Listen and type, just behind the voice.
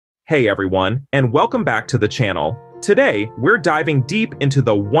Hey everyone, and welcome back to the channel. Today, we're diving deep into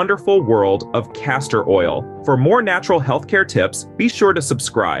the wonderful world of castor oil. For more natural healthcare tips, be sure to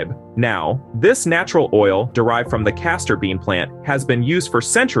subscribe. Now, this natural oil derived from the castor bean plant has been used for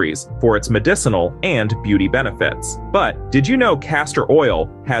centuries for its medicinal and beauty benefits. But did you know castor oil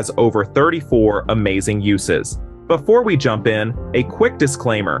has over 34 amazing uses? Before we jump in, a quick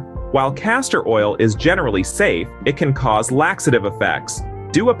disclaimer. While castor oil is generally safe, it can cause laxative effects.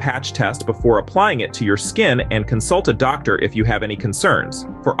 Do a patch test before applying it to your skin and consult a doctor if you have any concerns.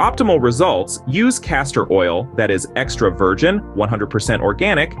 For optimal results, use castor oil that is extra virgin, 100%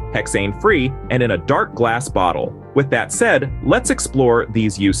 organic, hexane-free, and in a dark glass bottle. With that said, let's explore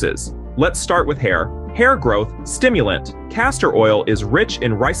these uses. Let's start with hair. Hair growth stimulant. Castor oil is rich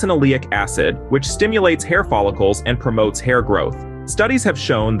in ricinoleic acid, which stimulates hair follicles and promotes hair growth. Studies have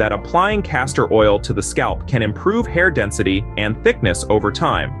shown that applying castor oil to the scalp can improve hair density and thickness over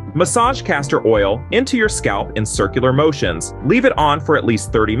time. Massage castor oil into your scalp in circular motions. Leave it on for at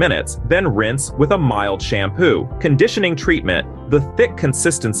least 30 minutes, then rinse with a mild shampoo. Conditioning treatment. The thick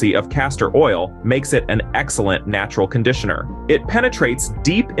consistency of castor oil makes it an excellent natural conditioner. It penetrates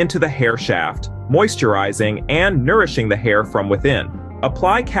deep into the hair shaft, moisturizing and nourishing the hair from within.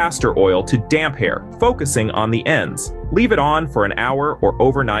 Apply castor oil to damp hair, focusing on the ends. Leave it on for an hour or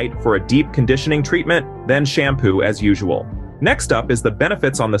overnight for a deep conditioning treatment, then shampoo as usual. Next up is the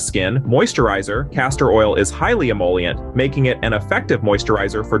benefits on the skin. Moisturizer. Castor oil is highly emollient, making it an effective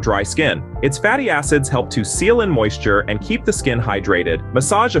moisturizer for dry skin. Its fatty acids help to seal in moisture and keep the skin hydrated.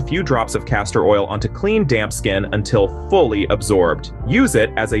 Massage a few drops of castor oil onto clean, damp skin until fully absorbed. Use it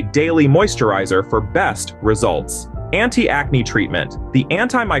as a daily moisturizer for best results. Anti-acne treatment. The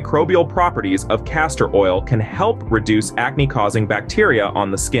antimicrobial properties of castor oil can help reduce acne-causing bacteria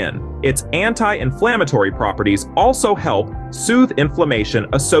on the skin. Its anti-inflammatory properties also help soothe inflammation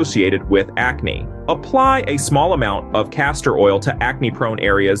associated with acne. Apply a small amount of castor oil to acne-prone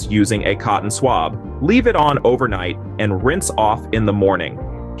areas using a cotton swab. Leave it on overnight and rinse off in the morning.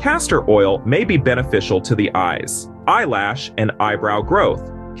 Castor oil may be beneficial to the eyes, eyelash, and eyebrow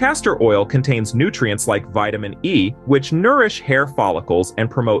growth. Castor oil contains nutrients like vitamin E, which nourish hair follicles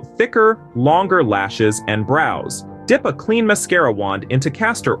and promote thicker, longer lashes and brows. Dip a clean mascara wand into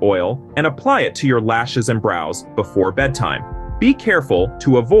castor oil and apply it to your lashes and brows before bedtime. Be careful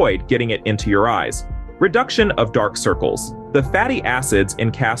to avoid getting it into your eyes. Reduction of dark circles. The fatty acids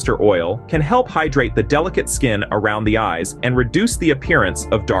in castor oil can help hydrate the delicate skin around the eyes and reduce the appearance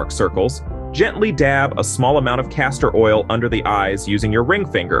of dark circles. Gently dab a small amount of castor oil under the eyes using your ring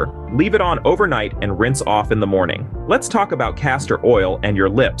finger. Leave it on overnight and rinse off in the morning. Let's talk about castor oil and your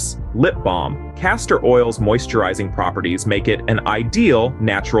lips. Lip balm. Castor oil's moisturizing properties make it an ideal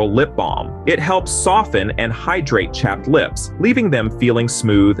natural lip balm. It helps soften and hydrate chapped lips, leaving them feeling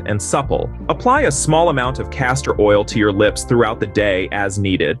smooth and supple. Apply a small amount of castor oil to your lips throughout the day as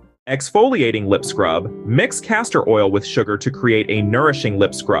needed. Exfoliating lip scrub. Mix castor oil with sugar to create a nourishing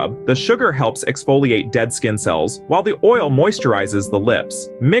lip scrub. The sugar helps exfoliate dead skin cells, while the oil moisturizes the lips.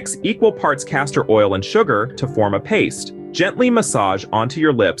 Mix equal parts castor oil and sugar to form a paste. Gently massage onto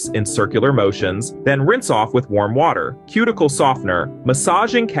your lips in circular motions, then rinse off with warm water. Cuticle softener.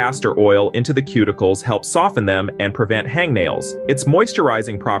 Massaging castor oil into the cuticles helps soften them and prevent hangnails. Its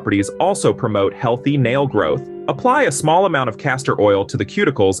moisturizing properties also promote healthy nail growth. Apply a small amount of castor oil to the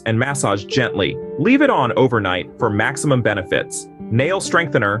cuticles and massage gently. Leave it on overnight for maximum benefits. Nail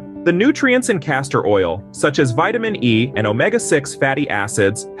strengthener. The nutrients in castor oil, such as vitamin E and omega-6 fatty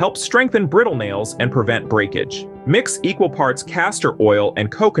acids, help strengthen brittle nails and prevent breakage. Mix equal parts castor oil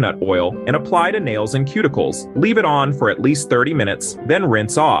and coconut oil and apply to nails and cuticles. Leave it on for at least 30 minutes, then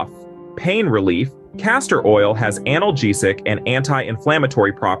rinse off. Pain relief. Castor oil has analgesic and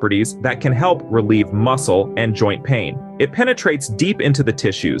anti-inflammatory properties that can help relieve muscle and joint pain. It penetrates deep into the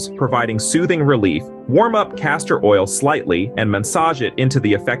tissues, providing soothing relief. Warm up castor oil slightly and massage it into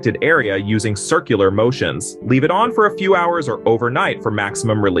the affected area using circular motions. Leave it on for a few hours or overnight for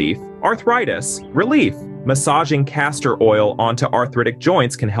maximum relief. Arthritis relief. Massaging castor oil onto arthritic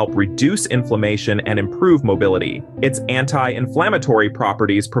joints can help reduce inflammation and improve mobility. Its anti-inflammatory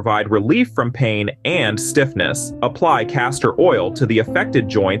properties provide relief from pain and stiffness. Apply castor oil to the affected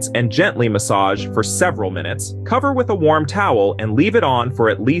joints and gently massage for several minutes. Cover with a warm towel and leave it on for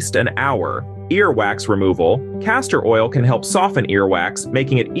at least an hour. Earwax removal. Castor oil can help soften earwax,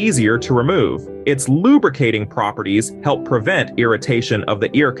 making it easier to remove. Its lubricating properties help prevent irritation of the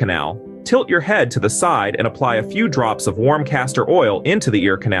ear canal. Tilt your head to the side and apply a few drops of warm castor oil into the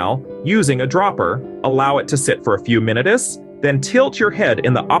ear canal using a dropper. Allow it to sit for a few minutes, then tilt your head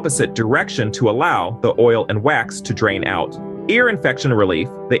in the opposite direction to allow the oil and wax to drain out. Ear infection relief.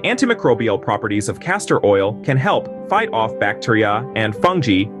 The antimicrobial properties of castor oil can help fight off bacteria and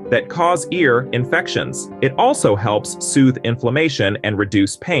fungi that cause ear infections. It also helps soothe inflammation and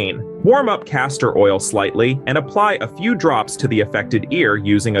reduce pain. Warm up castor oil slightly and apply a few drops to the affected ear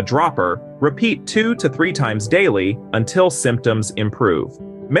using a dropper. Repeat 2 to 3 times daily until symptoms improve.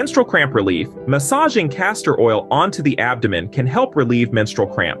 Menstrual cramp relief. Massaging castor oil onto the abdomen can help relieve menstrual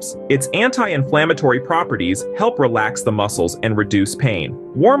cramps. Its anti-inflammatory properties help relax the muscles and reduce pain.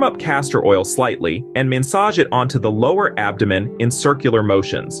 Warm up castor oil slightly and massage it onto the lower abdomen in circular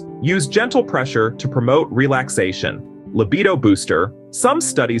motions. Use gentle pressure to promote relaxation. Libido booster. Some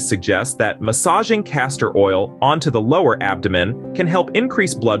studies suggest that massaging castor oil onto the lower abdomen can help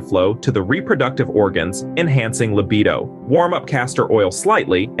increase blood flow to the reproductive organs, enhancing libido. Warm up castor oil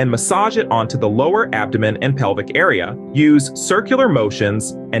slightly and massage it onto the lower abdomen and pelvic area. Use circular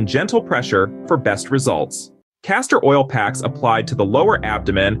motions and gentle pressure for best results. Castor oil packs applied to the lower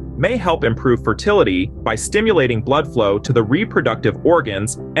abdomen may help improve fertility by stimulating blood flow to the reproductive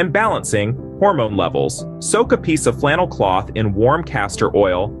organs and balancing hormone levels. Soak a piece of flannel cloth in warm castor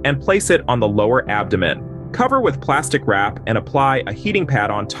oil and place it on the lower abdomen. Cover with plastic wrap and apply a heating pad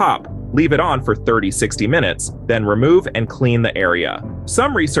on top. Leave it on for 30-60 minutes, then remove and clean the area.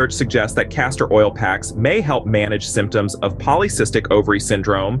 Some research suggests that castor oil packs may help manage symptoms of polycystic ovary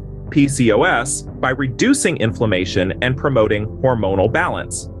syndrome, PCOS, by reducing inflammation and promoting hormonal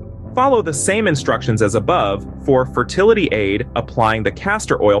balance. Follow the same instructions as above for fertility aid, applying the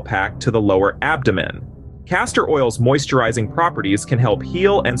castor oil pack to the lower abdomen. Castor oil's moisturizing properties can help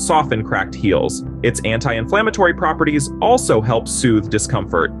heal and soften cracked heels. Its anti-inflammatory properties also help soothe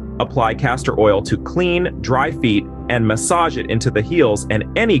discomfort. Apply castor oil to clean, dry feet and massage it into the heels and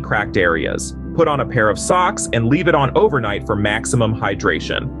any cracked areas. Put on a pair of socks and leave it on overnight for maximum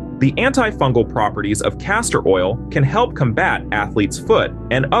hydration. The antifungal properties of castor oil can help combat athlete's foot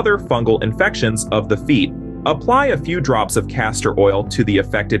and other fungal infections of the feet. Apply a few drops of castor oil to the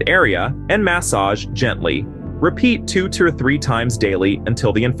affected area and massage gently. Repeat 2 to 3 times daily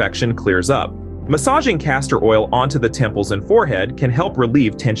until the infection clears up. Massaging castor oil onto the temples and forehead can help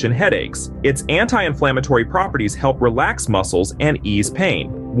relieve tension headaches. Its anti-inflammatory properties help relax muscles and ease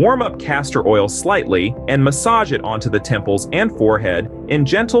pain. Warm up castor oil slightly and massage it onto the temples and forehead in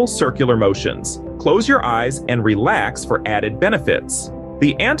gentle circular motions. Close your eyes and relax for added benefits.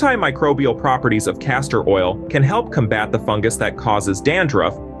 The antimicrobial properties of castor oil can help combat the fungus that causes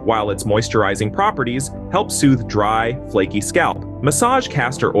dandruff, while its moisturizing properties help soothe dry, flaky scalp. Massage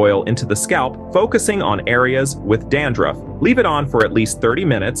castor oil into the scalp, focusing on areas with dandruff. Leave it on for at least 30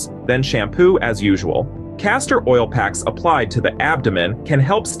 minutes, then shampoo as usual. Castor oil packs applied to the abdomen can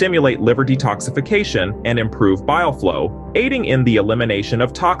help stimulate liver detoxification and improve bile flow, aiding in the elimination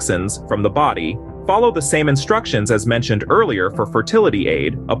of toxins from the body. Follow the same instructions as mentioned earlier for fertility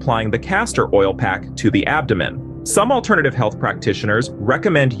aid, applying the castor oil pack to the abdomen. Some alternative health practitioners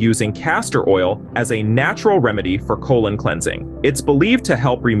recommend using castor oil as a natural remedy for colon cleansing. It's believed to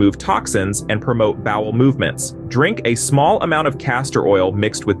help remove toxins and promote bowel movements. Drink a small amount of castor oil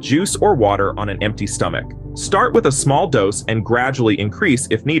mixed with juice or water on an empty stomach. Start with a small dose and gradually increase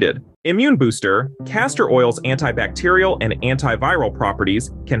if needed. Immune booster. Castor oil's antibacterial and antiviral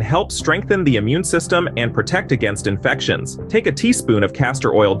properties can help strengthen the immune system and protect against infections. Take a teaspoon of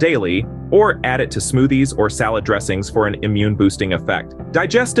castor oil daily or add it to smoothies or salad dressings for an immune-boosting effect.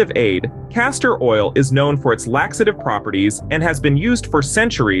 Digestive aid. Castor oil is known for its laxative properties and has been used for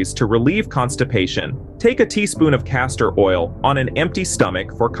centuries to relieve constipation. Take a teaspoon of castor oil on an empty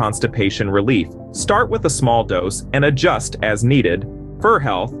stomach for constipation relief. Start with a small dose and adjust as needed. Fur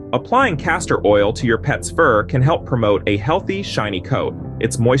health. Applying castor oil to your pet's fur can help promote a healthy, shiny coat.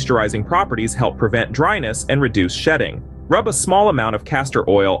 Its moisturizing properties help prevent dryness and reduce shedding. Rub a small amount of castor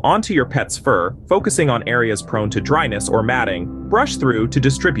oil onto your pet's fur, focusing on areas prone to dryness or matting. Brush through to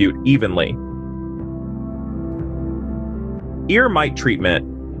distribute evenly. Ear mite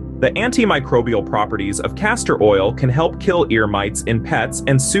treatment. The antimicrobial properties of castor oil can help kill ear mites in pets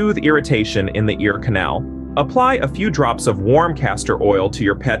and soothe irritation in the ear canal. Apply a few drops of warm castor oil to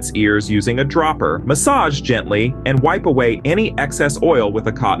your pet's ears using a dropper. Massage gently and wipe away any excess oil with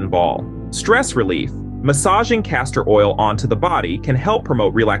a cotton ball. Stress relief. Massaging castor oil onto the body can help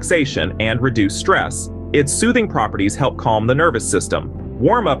promote relaxation and reduce stress. Its soothing properties help calm the nervous system.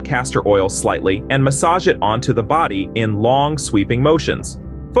 Warm up castor oil slightly and massage it onto the body in long, sweeping motions.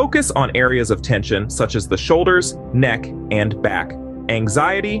 Focus on areas of tension such as the shoulders, neck, and back.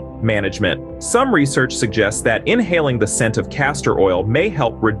 Anxiety management. Some research suggests that inhaling the scent of castor oil may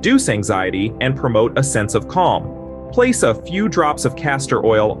help reduce anxiety and promote a sense of calm. Place a few drops of castor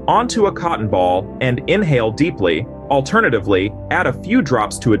oil onto a cotton ball and inhale deeply. Alternatively, add a few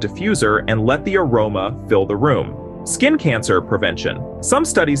drops to a diffuser and let the aroma fill the room. Skin cancer prevention. Some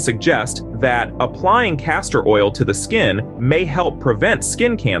studies suggest that applying castor oil to the skin may help prevent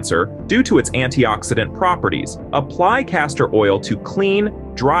skin cancer due to its antioxidant properties. Apply castor oil to clean,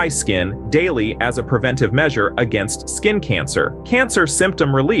 dry skin daily as a preventive measure against skin cancer. Cancer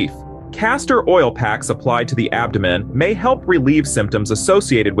symptom relief. Castor oil packs applied to the abdomen may help relieve symptoms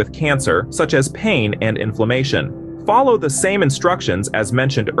associated with cancer, such as pain and inflammation. Follow the same instructions as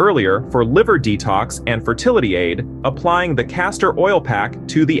mentioned earlier for liver detox and fertility aid, applying the castor oil pack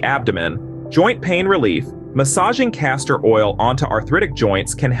to the abdomen. Joint pain relief. Massaging castor oil onto arthritic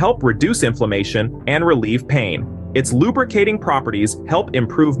joints can help reduce inflammation and relieve pain. Its lubricating properties help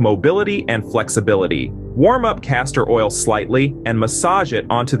improve mobility and flexibility. Warm up castor oil slightly and massage it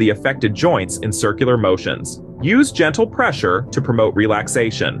onto the affected joints in circular motions. Use gentle pressure to promote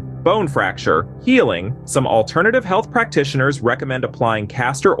relaxation. Bone fracture, healing. Some alternative health practitioners recommend applying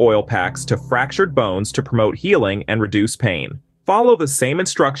castor oil packs to fractured bones to promote healing and reduce pain. Follow the same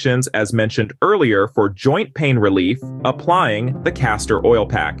instructions as mentioned earlier for joint pain relief, applying the castor oil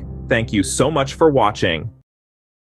pack. Thank you so much for watching.